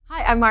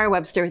I'm Mara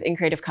Webster with In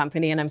Creative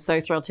Company, and I'm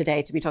so thrilled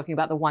today to be talking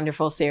about the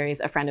wonderful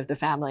series, A Friend of the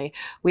Family.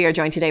 We are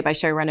joined today by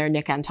showrunner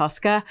Nick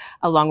Antosca,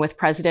 along with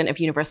president of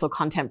Universal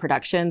Content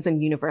Productions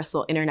and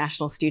Universal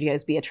International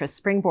Studios, Beatrice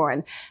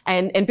Springborn.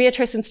 And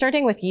Beatrice, in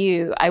starting with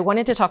you, I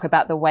wanted to talk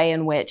about the way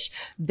in which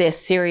this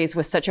series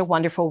was such a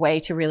wonderful way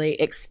to really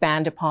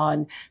expand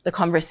upon the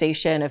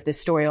conversation of this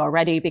story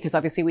already, because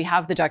obviously we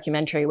have the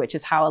documentary, which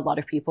is how a lot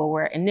of people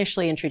were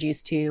initially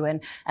introduced to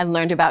and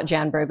learned about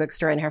Jan Broberg's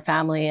story and her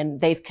family, and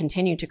they've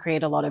continued to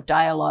create a lot of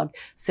dialogue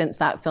since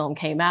that film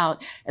came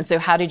out. And so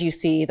how did you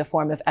see the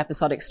form of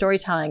episodic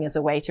storytelling as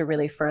a way to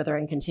really further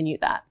and continue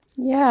that?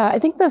 Yeah, I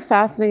think the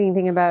fascinating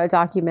thing about a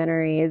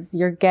documentary is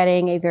you're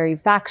getting a very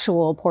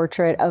factual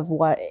portrait of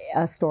what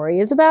a story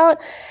is about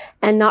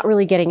and not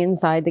really getting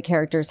inside the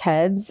characters'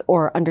 heads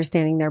or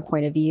understanding their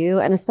point of view.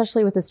 And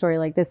especially with a story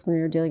like this, when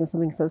you're dealing with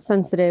something so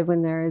sensitive,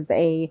 when there is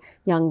a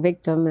young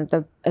victim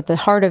at the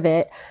heart of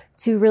it,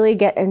 to really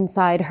get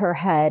inside her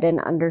head and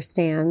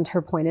understand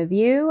her point of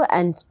view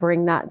and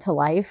bring that to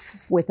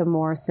life with a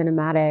more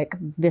cinematic,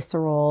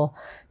 visceral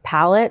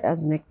palette,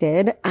 as Nick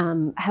did,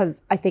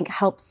 I think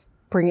helps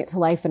bring it to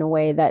life in a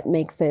way that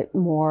makes it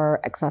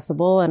more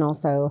accessible and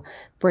also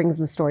brings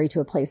the story to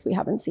a place we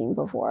haven't seen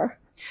before.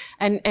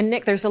 And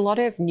Nick, there's a lot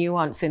of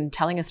nuance in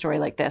telling a story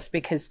like this,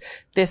 because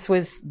this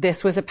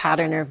was a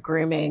pattern of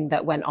grooming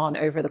that went on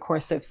over the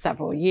course of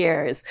several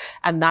years.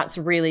 And that's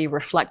really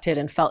reflected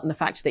and felt in the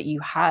fact that you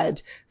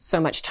had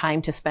so much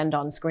time to spend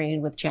on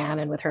screen with Jan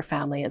and with her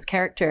family as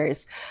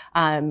characters.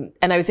 And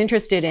I was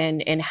interested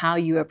in how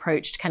you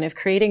approached kind of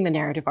creating the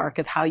narrative arc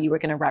of how you were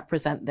going to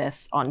represent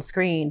this on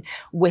screen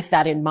with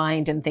that in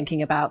mind, and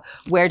thinking about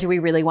where do we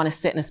really want to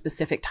sit in a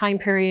specific time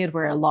period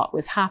where a lot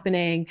was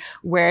happening?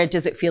 Where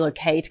does it feel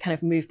okay to kind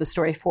of move the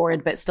story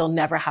forward, but still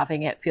never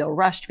having it feel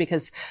rushed,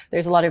 because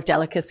there's a lot of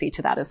delicacy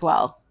to that as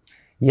well.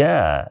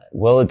 Yeah.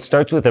 Well, it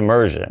starts with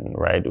immersion,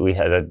 right? We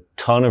had a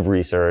ton of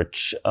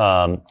research.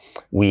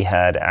 We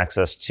had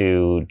access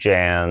to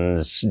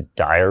Jan's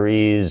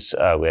diaries.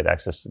 We had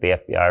access to the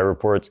FBI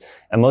reports.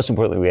 And most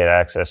importantly, we had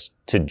access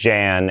to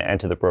Jan and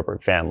to the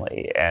Broberg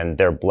family and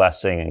their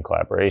blessing and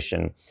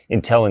collaboration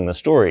in telling the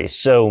story.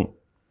 So,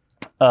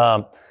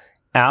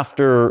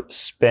 after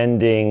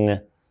spending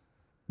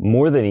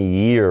more than a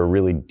year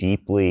really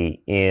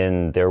deeply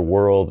in their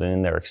world and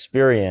in their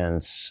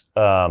experience,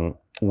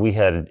 we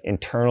had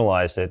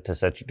internalized it to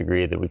such a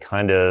degree that we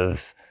kind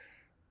of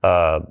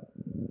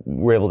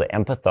were able to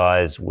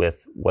empathize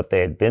with what they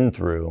had been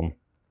through.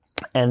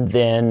 And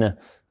then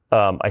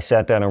I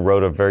sat down and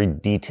wrote a very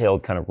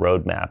detailed kind of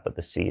roadmap of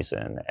the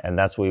season. And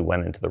that's what we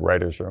went into the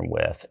writer's room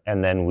with.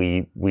 And then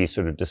we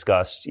sort of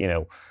discussed,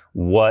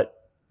 what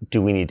do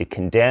we need to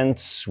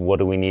condense? What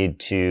do we need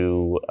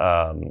to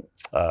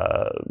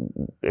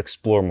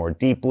explore more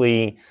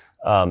deeply?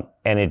 And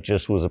it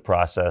just was a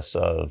process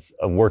of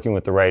working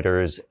with the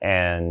writers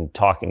and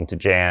talking to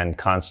Jan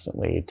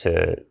constantly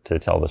to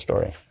tell the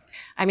story.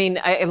 I mean,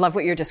 I love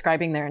what you're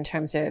describing there in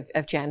terms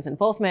of Jan's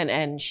involvement,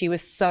 and she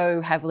was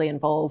so heavily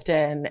involved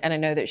in, and I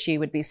know that she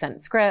would be sent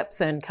scripts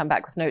and come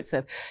back with notes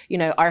of,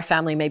 our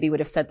family maybe would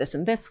have said this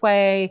in this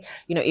way,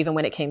 even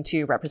when it came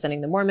to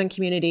representing the Mormon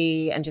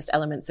community and just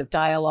elements of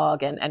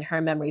dialogue and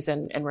her memories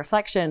and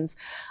reflections.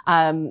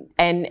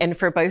 And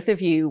for both of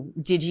you,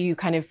 did you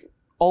kind of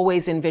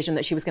always envision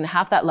that she was going to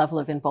have that level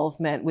of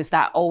involvement? Was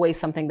that always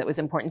something that was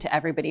important to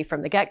everybody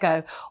from the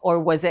get-go? Or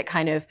was it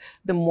kind of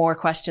the more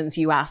questions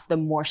you asked, the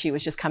more she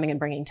was just coming and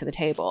bringing to the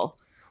table?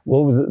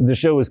 Well, the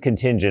show was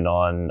contingent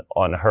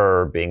on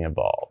her being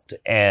involved.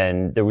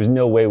 And there was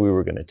no way we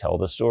were going to tell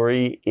the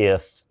story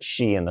if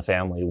she and the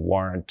family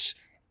weren't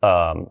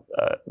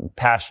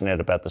passionate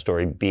about the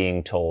story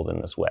being told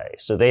in this way.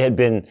 So they had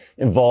been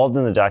involved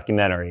in the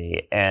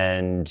documentary.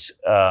 And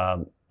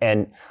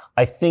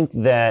I think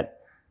that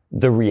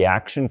the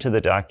reaction to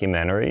the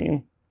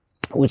documentary,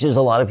 which is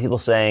a lot of people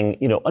saying,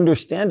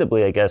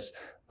 understandably, I guess,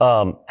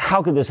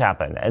 how could this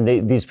happen?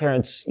 And these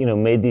parents,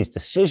 made these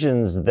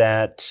decisions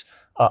that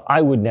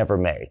I would never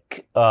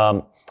make.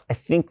 I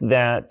think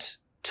that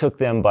took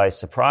them by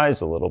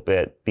surprise a little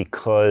bit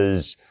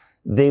because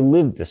they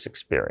lived this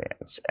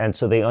experience. And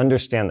so they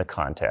understand the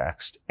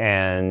context,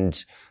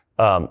 and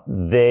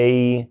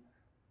they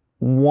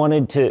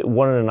wanted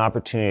an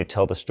opportunity to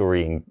tell the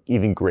story in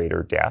even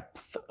greater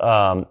depth,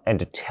 and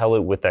to tell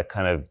it with that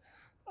kind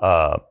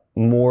of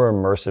more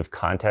immersive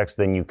context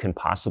than you can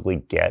possibly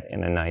get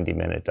in a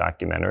 90-minute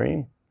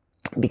documentary,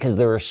 because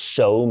there are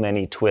so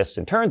many twists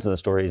and turns in the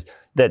stories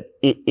that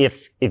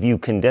if you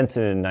condense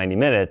it in 90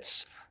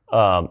 minutes,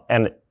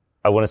 and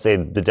I want to say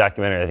the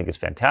documentary I think is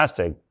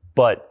fantastic,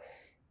 but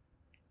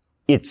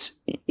it's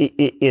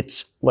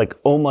like,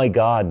 oh my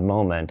God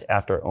moment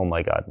after oh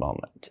my God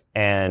moment.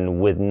 And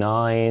with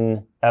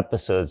 9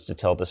 episodes to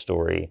tell the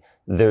story,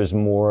 there's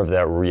more of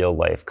that real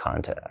life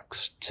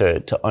context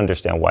to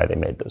understand why they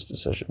made those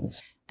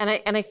decisions.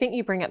 And I think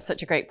you bring up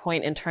such a great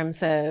point in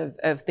terms of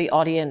the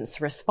audience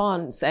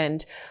response.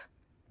 And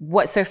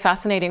what's so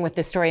fascinating with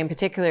this story in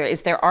particular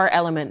is there are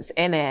elements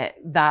in it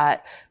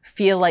that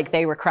feel like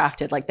they were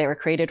crafted, like they were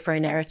created for a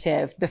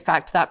narrative. The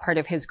fact that part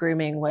of his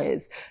grooming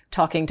was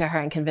talking to her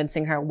and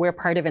convincing her we're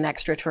part of an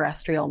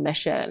extraterrestrial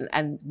mission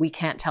and we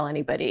can't tell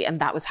anybody.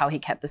 And that was how he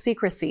kept the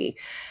secrecy.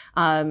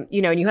 And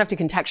you have to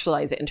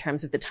contextualize it in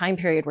terms of the time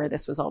period where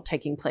this was all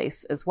taking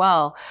place as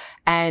well.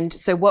 And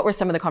so what were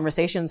some of the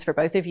conversations for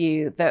both of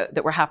you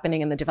that were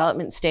happening in the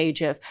development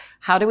stage of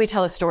how do we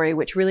tell a story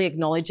which really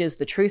acknowledges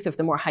the truth of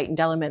the more heightened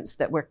elements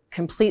that were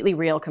completely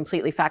real,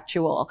 completely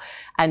factual,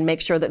 and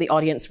make sure that the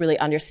audience really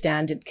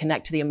understand and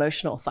connect to the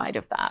emotional side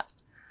of that?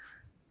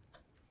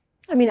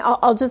 I mean,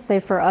 I'll just say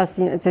for us,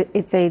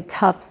 it's a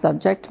tough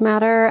subject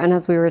matter. And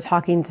as we were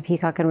talking to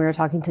Peacock and we were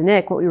talking to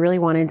Nick, what we really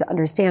wanted to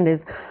understand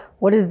is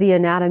what is the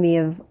anatomy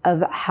of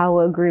how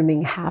a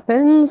grooming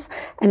happens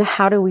and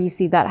how do we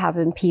see that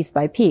happen piece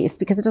by piece?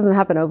 Because it doesn't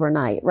happen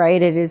overnight, right?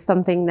 It is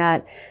something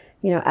that,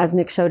 as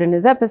Nick showed in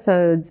his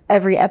episodes,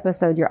 every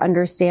episode you're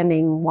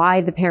understanding why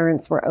the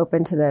parents were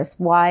open to this,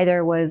 why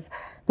there was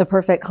the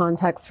perfect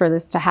context for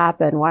this to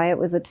happen, why it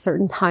was a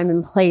certain time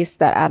and place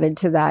that added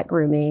to that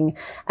grooming.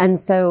 And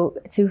so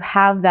to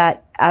have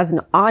that as an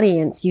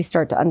audience, you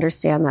start to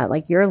understand that,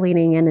 like you're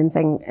leaning in and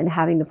saying, and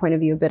having the point of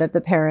view a bit of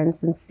the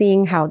parents and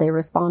seeing how they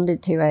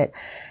responded to it.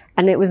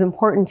 And it was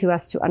important to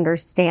us to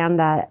understand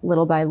that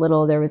little by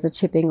little, there was a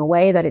chipping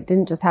away, that it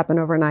didn't just happen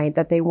overnight,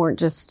 that they weren't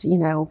just,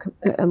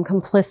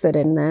 complicit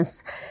in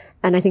this.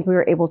 And I think we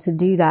were able to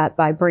do that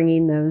by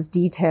bringing those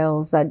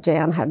details that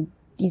Jan had,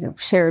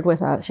 shared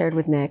with us, shared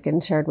with Nick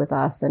and shared with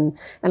us, and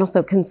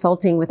also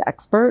consulting with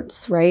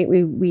experts, right?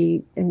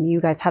 We and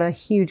you guys had a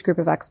huge group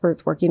of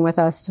experts working with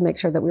us to make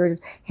sure that we were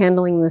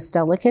handling this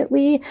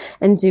delicately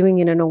and doing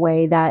it in a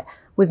way that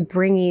was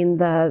bringing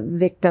the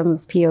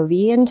victim's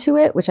POV into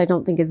it, which I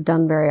don't think is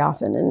done very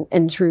often.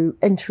 And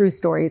true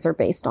stories are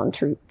based on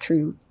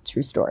true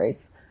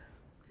stories.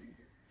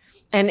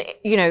 And,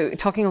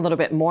 talking a little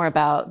bit more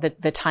about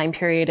the time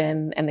period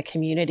and the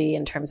community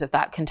in terms of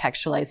that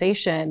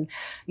contextualization,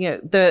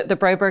 the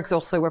Brobergs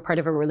also were part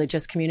of a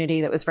religious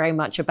community that was very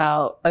much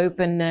about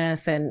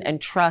openness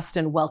and trust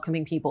and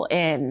welcoming people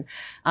in.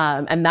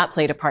 And that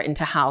played a part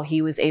into how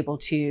he was able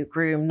to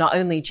groom not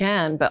only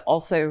Jan, but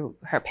also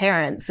her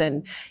parents,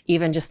 and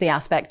even just the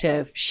aspect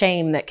of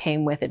shame that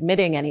came with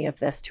admitting any of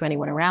this to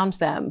anyone around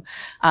them.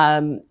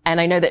 And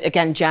I know that,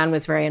 again, Jan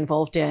was very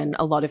involved in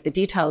a lot of the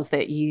details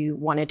that you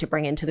wanted to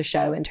bring into the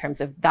show in terms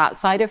of that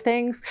side of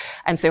things.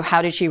 And so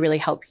how did she really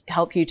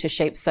help you to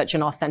shape such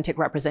an authentic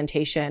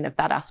representation of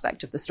that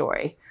aspect of the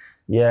story?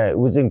 Yeah, it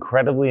was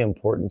incredibly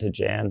important to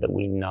Jan that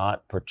we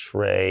not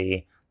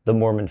portray the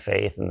Mormon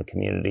faith and the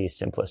community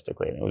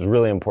simplistically. And it was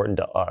really important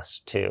to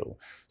us too.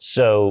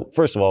 So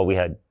first of all, we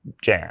had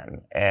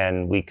Jan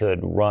and we could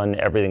run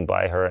everything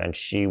by her and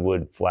she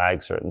would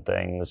flag certain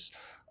things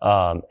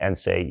and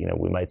say,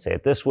 we might say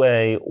it this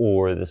way,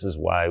 or this is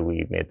why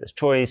we made this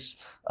choice.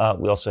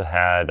 We also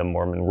had a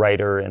Mormon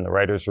writer in the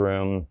writer's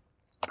room,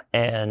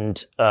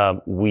 and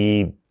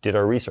we did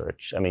our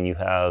research. I mean, you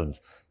have,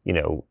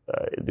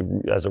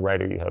 as a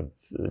writer, you have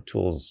the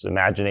tools,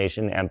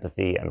 imagination,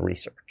 empathy, and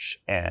research.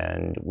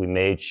 And we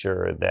made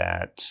sure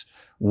that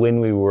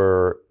when we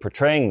were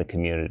portraying the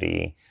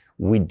community,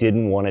 we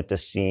didn't want it to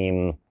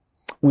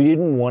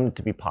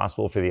be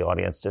possible for the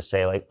audience to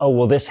say like, oh,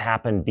 well, this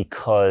happened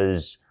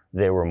because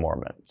they were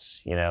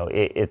Mormons.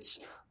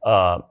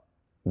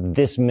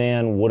 This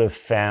man would have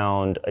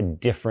found a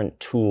different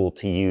tool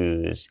to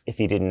use if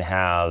he didn't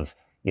have,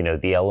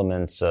 the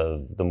elements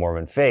of the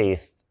Mormon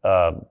faith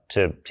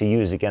to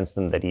use against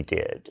them that he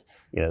did.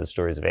 The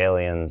stories of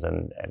aliens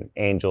and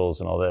angels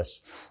and all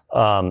this.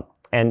 And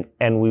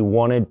we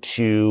wanted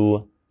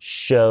to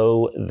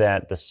show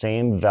that the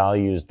same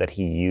values that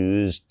he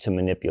used to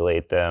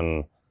manipulate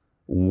them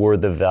were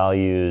the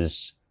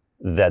values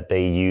that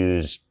they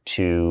used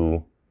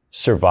to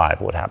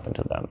survive what happened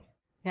to them.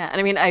 Yeah. And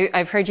I mean,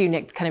 I've heard you,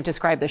 Nick, kind of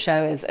describe the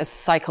show as a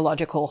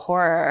psychological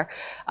horror.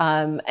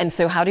 And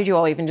so how did you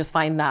all even just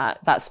find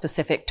that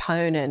specific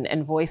tone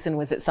and voice? And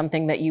was it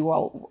something that you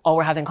all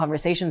were having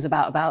conversations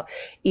about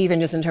even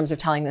just in terms of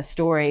telling the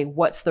story,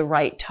 what's the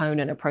right tone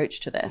and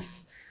approach to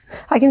this?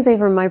 I can say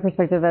from my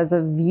perspective as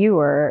a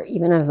viewer,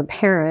 even as a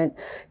parent,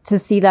 to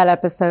see that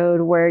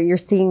episode where you're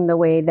seeing the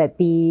way that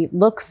B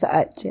looks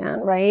at Jan,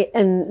 right?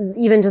 And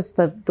even just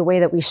the way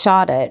that we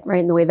shot it,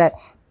 right? And the way that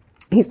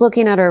he's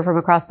looking at her from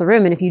across the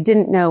room. And if you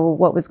didn't know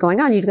what was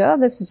going on, you'd go, oh,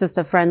 this is just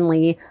a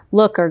friendly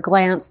look or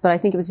glance. But I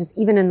think it was just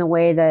even in the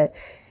way that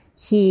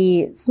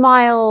he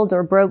smiled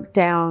or broke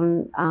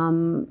down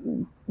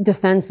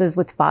defenses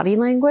with body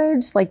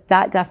language, like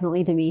that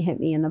definitely to me hit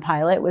me in the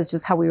pilot, was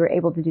just how we were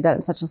able to do that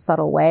in such a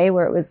subtle way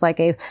where it was like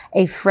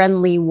a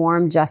friendly,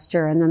 warm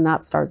gesture, and then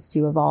that starts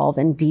to evolve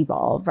and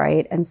devolve,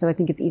 right? And so I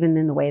think it's even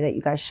in the way that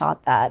you guys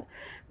shot that,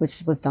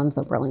 which was done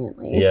so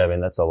brilliantly. Yeah, I mean,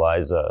 that's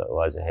Eliza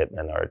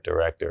Hittman, our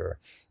director.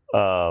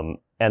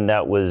 And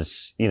that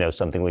was,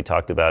 something we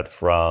talked about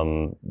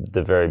from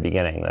the very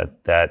beginning,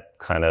 that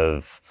kind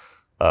of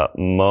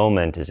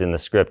moment is in the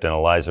script, and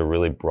Eliza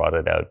really brought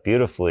it out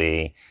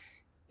beautifully.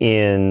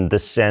 in the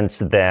sense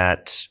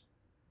that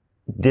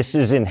this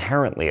is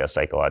inherently a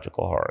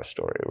psychological horror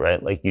story,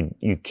 right? Like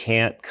you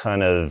can't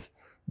kind of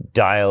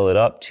dial it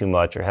up too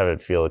much or have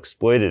it feel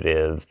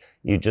exploitative.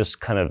 You just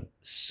kind of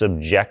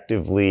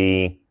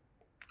subjectively,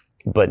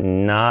 but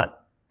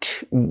not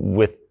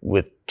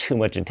with too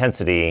much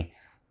intensity,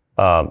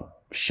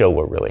 show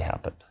what really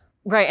happened.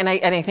 Right. And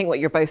I think what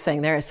you're both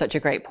saying there is such a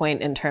great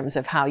point in terms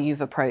of how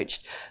you've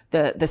approached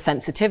the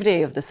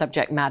sensitivity of the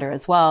subject matter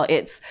as well.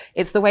 It's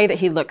the way that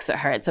he looks at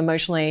her. It's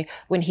emotionally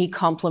when he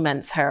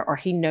compliments her or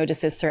he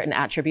notices certain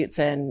attributes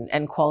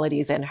and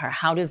qualities in her.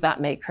 How does that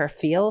make her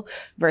feel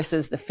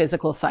versus the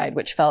physical side,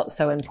 which felt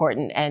so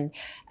important? And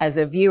as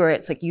a viewer,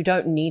 it's like you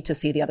don't need to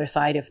see the other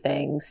side of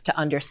things to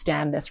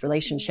understand this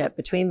relationship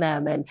between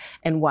them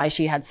and why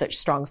she had such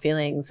strong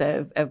feelings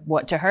of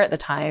what to her at the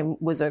time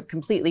was a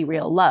completely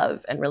real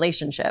love and relationship.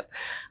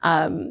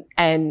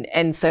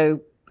 And so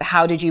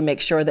how did you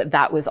make sure that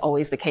that was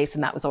always the case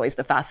and that was always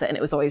the facet and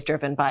it was always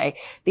driven by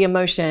the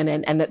emotion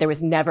and that there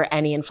was never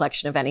any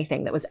inflection of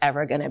anything that was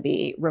ever going to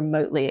be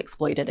remotely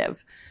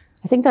exploitative?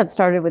 I think that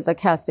started with the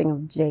casting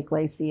of Jake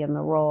Lacey in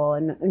the role.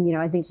 And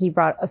I think he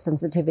brought a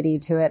sensitivity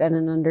to it and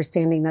an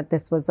understanding that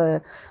this was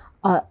a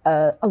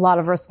lot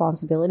of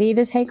responsibility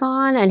to take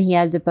on. And he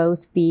had to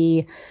both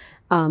be,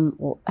 I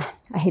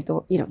hate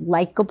the,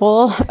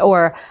 likable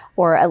or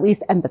at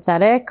least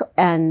empathetic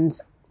and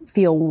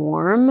feel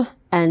warm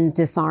and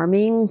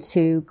disarming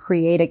to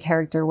create a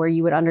character where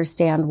you would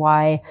understand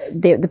why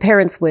the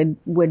parents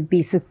would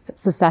be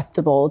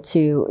susceptible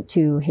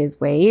to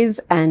his ways.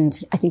 And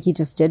I think he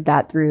just did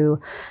that through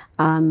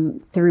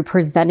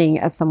presenting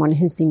as someone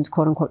who seemed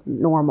quote unquote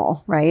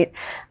normal, right?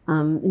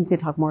 You could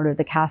talk more to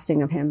the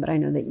casting of him, but I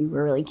know that you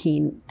were really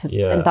keen to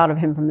and thought of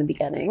him from the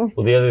beginning.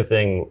 Well, the other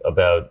thing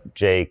about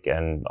Jake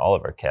and all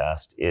of our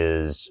cast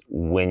is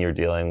when you're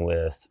dealing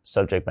with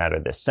subject matter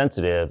this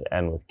sensitive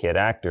and with kid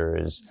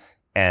actors,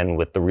 and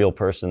with the real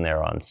person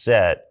there on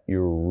set,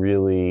 you're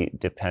really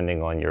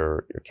depending on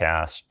your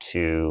cast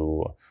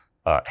to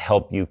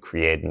help you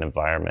create an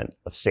environment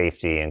of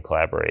safety and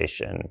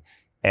collaboration.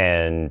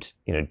 And,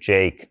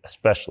 Jake,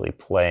 especially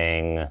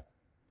playing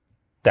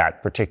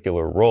that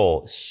particular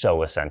role, is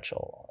so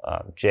essential.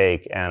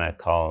 Jake, Anna,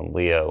 Colin,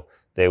 Leo,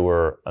 they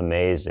were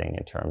amazing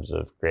in terms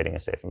of creating a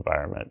safe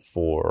environment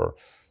for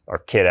our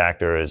kid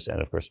actors.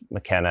 And of course,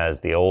 McKenna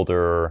is the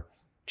older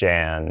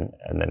Jan,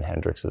 and then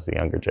Hendrix is the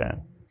younger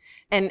Jan.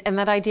 And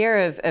that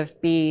idea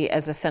of B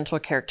as a central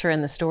character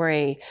in the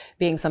story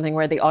being something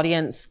where the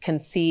audience can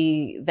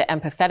see the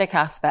empathetic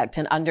aspect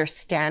and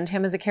understand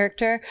him as a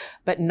character,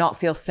 but not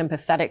feel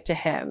sympathetic to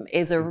him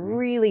is a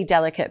really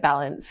delicate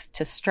balance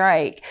to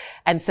strike.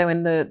 And so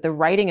in the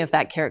writing of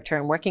that character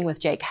and working with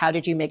Jake, how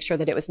did you make sure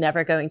that it was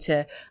never going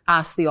to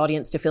ask the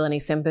audience to feel any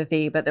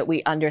sympathy, but that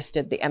we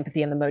understood the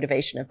empathy and the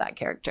motivation of that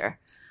character?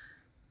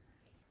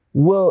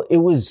 Well, it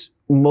was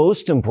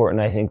most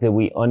important, I think, that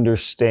we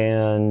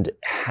understand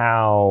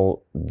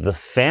how the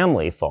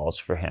family falls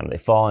for him. They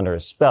fall under a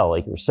spell,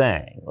 like you were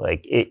saying.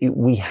 Like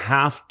we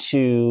have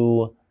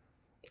to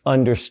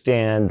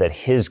understand that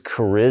his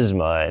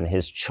charisma and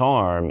his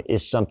charm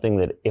is something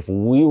that if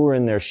we were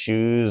in their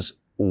shoes,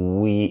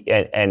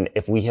 and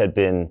if we had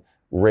been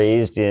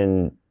raised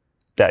in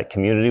that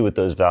community with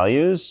those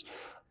values,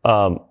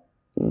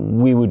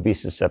 we would be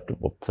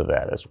susceptible to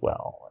that as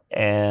well.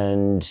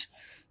 And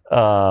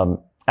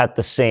at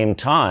the same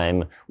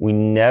time, we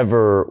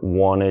never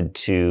wanted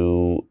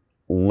to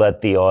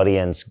let the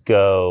audience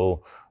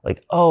go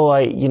like, oh,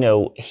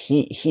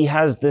 he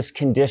has this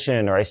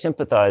condition, or I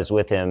sympathize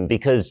with him,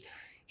 because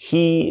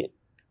he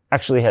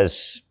actually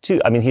has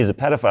he's a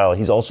pedophile.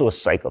 He's also a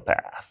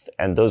psychopath.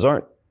 And those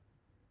aren't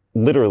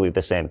literally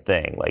the same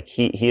thing. Like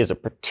he is a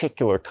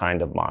particular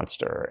kind of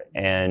monster,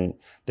 and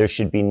there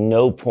should be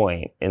no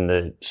point in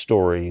the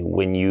story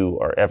when you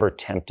are ever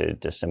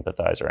tempted to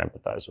sympathize or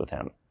empathize with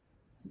him.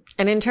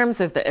 And in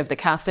terms of the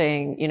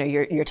casting,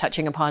 you're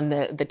touching upon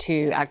the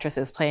two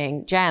actresses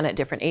playing Jan at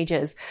different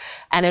ages.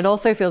 And it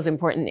also feels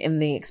important in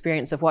the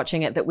experience of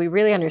watching it that we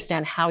really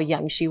understand how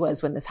young she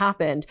was when this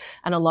happened.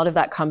 And a lot of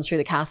that comes through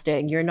the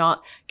casting. You're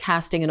not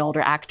casting an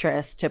older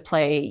actress to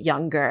play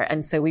younger.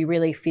 And so we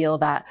really feel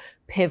that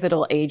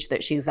pivotal age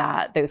that she's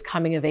at, those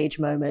coming of age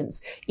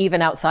moments, even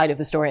outside of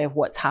the story of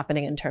what's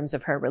happening in terms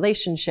of her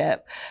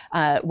relationship.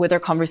 Were there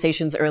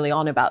conversations early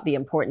on about the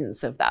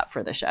importance of that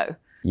for the show?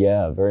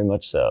 Yeah, very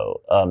much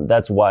so.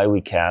 That's why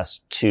we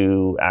cast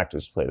two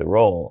actors to play the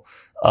role.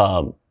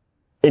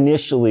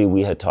 Initially,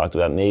 we had talked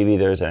about maybe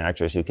there's an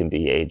actress who can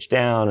be aged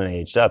down and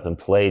aged up and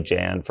play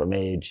Jan from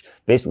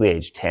basically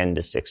age 10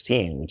 to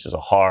 16, which is a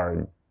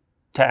hard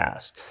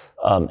task.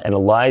 And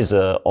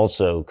Eliza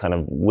also kind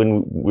of,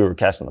 when we were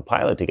casting the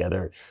pilot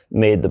together,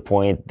 made the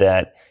point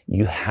that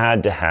you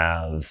had to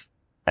have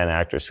an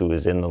actress who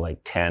was in the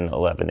 10,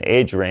 11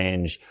 age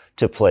range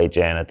to play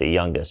Jan at the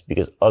youngest,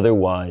 because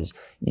otherwise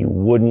you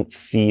wouldn't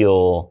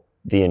feel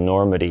the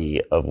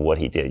enormity of what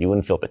he did. You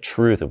wouldn't feel the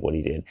truth of what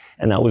he did.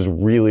 And that was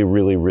really,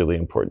 really, really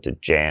important to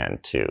Jan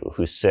too,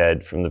 who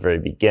said from the very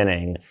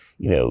beginning,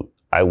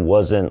 I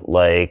wasn't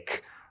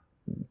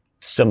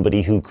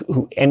somebody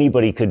who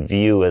anybody could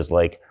view as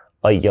like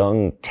a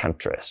young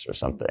temptress or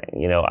something.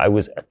 You know, I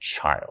was a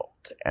child,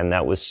 and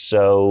that was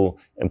so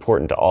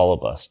important to all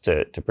of us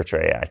to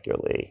portray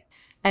accurately.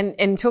 And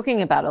in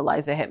talking about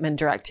Eliza Hittman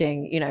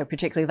directing, you know,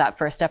 particularly that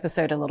first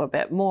episode a little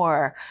bit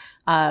more,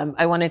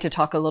 I wanted to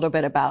talk a little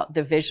bit about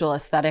the visual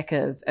aesthetic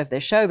of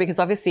this show, because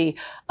obviously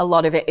a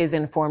lot of it is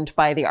informed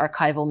by the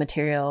archival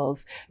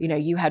materials. You know,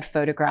 you had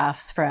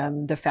photographs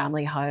from the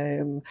family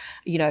home.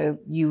 You know,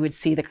 you would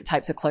see the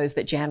types of clothes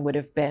that Jan would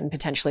have been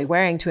potentially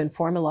wearing to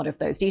inform a lot of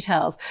those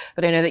details.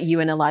 But I know that you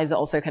and Eliza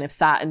also kind of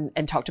sat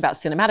and talked about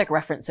cinematic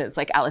references,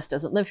 like Alice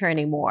doesn't live here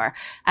anymore.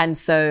 And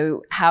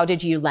so how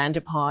did you land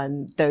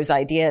upon those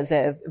ideas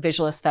of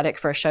visual aesthetic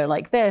for a show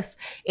like this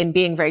in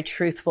being very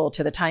truthful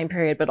to the time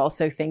period, but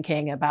also thinking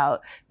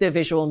about the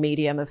visual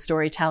medium of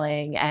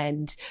storytelling?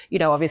 And, you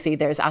know, obviously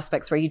there's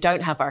aspects where you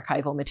don't have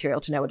archival material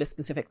to know what a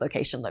specific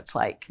location looked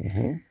like.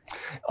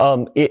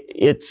 Mm-hmm.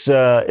 It's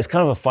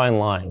kind of a fine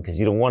line, because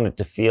you don't want it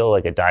to feel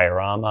like a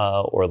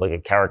diorama or like a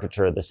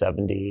caricature of the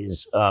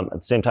 70s. At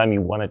the same time,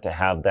 you want it to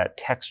have that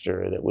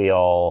texture that we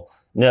all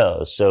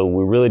know. So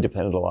we really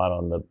depended a lot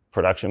on the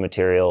production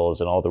materials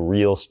and all the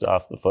real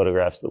stuff, the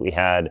photographs that we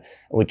had. And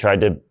we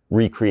tried to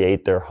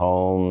recreate their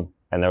home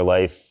and their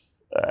life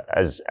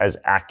as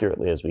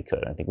accurately as we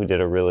could. I think we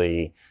did a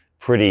really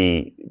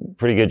pretty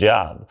good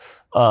job.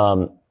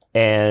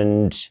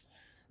 And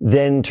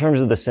then in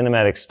terms of the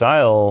cinematic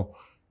style,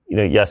 you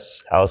know,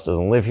 yes, Alice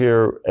Doesn't Live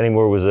Here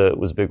Anymore was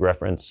a big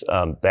reference.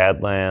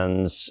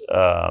 Badlands,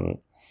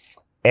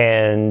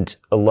 and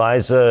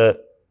Eliza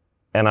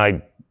and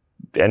I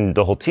and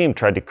the whole team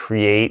tried to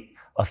create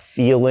a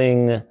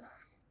feeling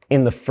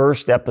in the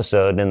first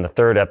episode and in the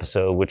third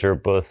episode, which are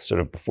both sort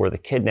of before the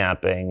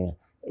kidnapping,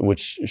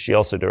 which she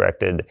also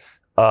directed,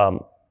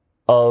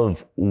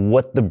 of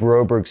what the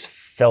Brobergs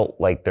felt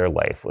like their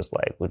life was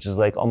like, which is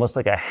like almost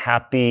like a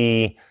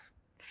happy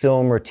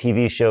film or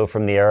TV show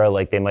from the era,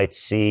 like they might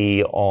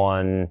see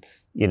on,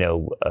 you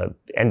know,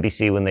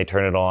 NBC when they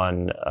turn it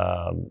on,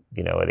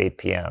 you know, at 8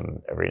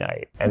 p.m. every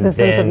night. And the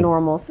sense of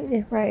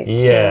normalcy, right?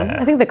 Yeah.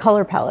 I think the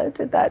color palette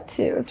did that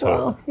too as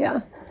well.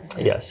 Yeah.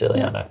 Yeah,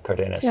 Celiana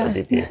Cardenas,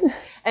 ODP.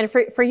 And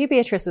for you,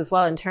 Beatrice, as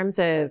well, in terms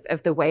of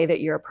the way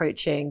that you're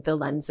approaching the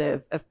lens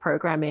of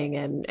programming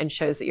and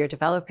shows that you're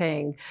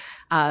developing,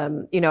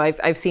 you know,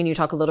 I've seen you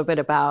talk a little bit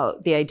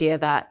about the idea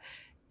that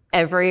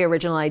every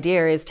original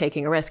idea is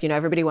taking a risk. You know,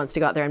 everybody wants to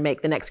go out there and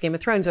make the next Game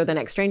of Thrones or the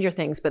next Stranger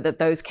Things, but that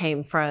those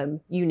came from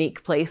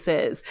unique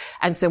places.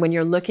 And so when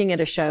you're looking at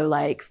a show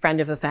like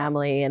Friend of a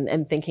Family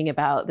and thinking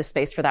about the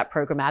space for that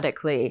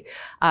programmatically,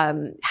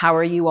 how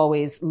are you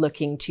always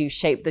looking to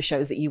shape the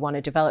shows that you want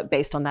to develop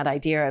based on that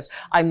idea of,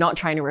 I'm not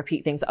trying to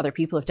repeat things that other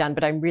people have done,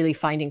 but I'm really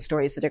finding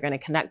stories that are going to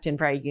connect in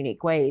very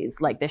unique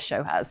ways, like this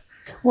show has?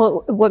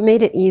 Well, what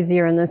made it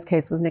easier in this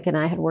case was Nick and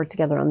I had worked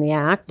together on the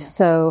act. Yeah.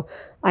 So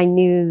I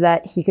knew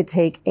that he could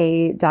take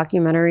a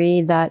documentary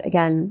that,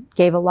 again,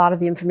 gave a lot of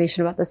the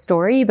information about the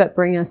story, but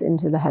bring us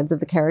into the heads of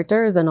the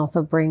characters and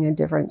also bring a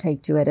different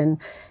take to it.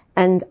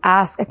 And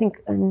ask, I think,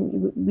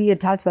 and we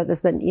had talked about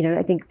this, but, you know,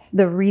 I think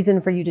the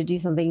reason for you to do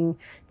something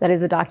that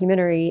is a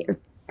documentary, or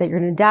that you're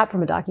going to adapt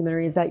from a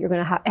documentary, is that you're going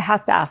to it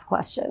has to ask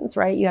questions,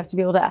 right? You have to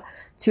be able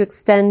to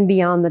extend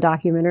beyond the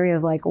documentary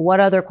of like,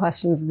 what other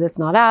questions did this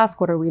not ask?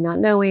 What are we not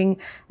knowing?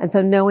 And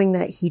so knowing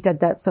that he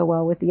did that so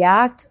well with the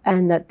act,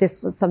 and that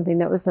this was something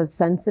that was so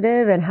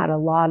sensitive and had a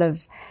lot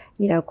of,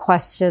 you know,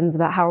 questions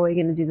about how are we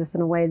going to do this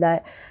in a way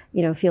that,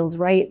 you know, feels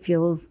right,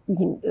 feels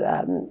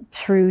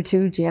true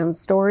to Jan's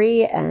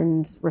story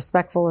and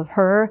respectful of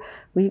her.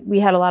 We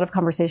had a lot of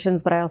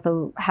conversations, but I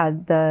also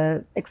had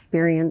the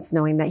experience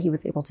knowing that he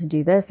was able to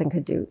do this and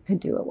could do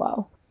it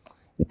well.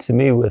 To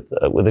me, with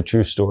a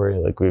true story,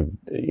 like we've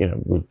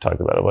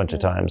talked about a bunch of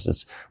times,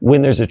 it's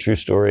when there's a true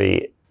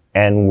story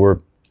and we're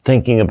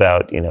thinking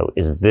about, you know,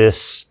 is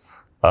this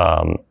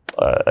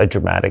a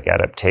dramatic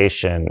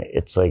adaptation?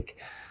 It's like,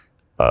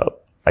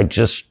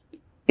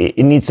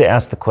 it needs to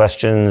ask the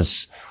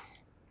questions,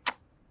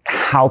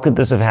 how could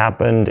this have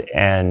happened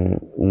and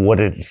what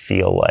did it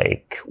feel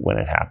like when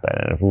it happened?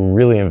 And if we're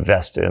really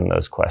invested in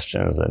those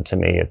questions, then to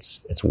me,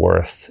 it's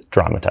worth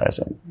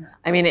dramatizing.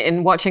 I mean,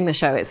 in watching the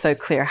show, it's so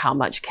clear how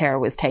much care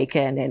was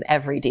taken in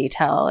every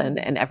detail and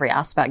every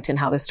aspect in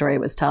how the story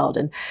was told.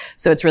 And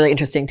so it's really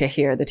interesting to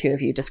hear the two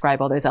of you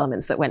describe all those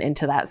elements that went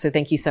into that. So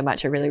thank you so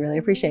much. I really, really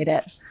appreciate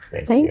it.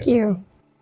 Thank you.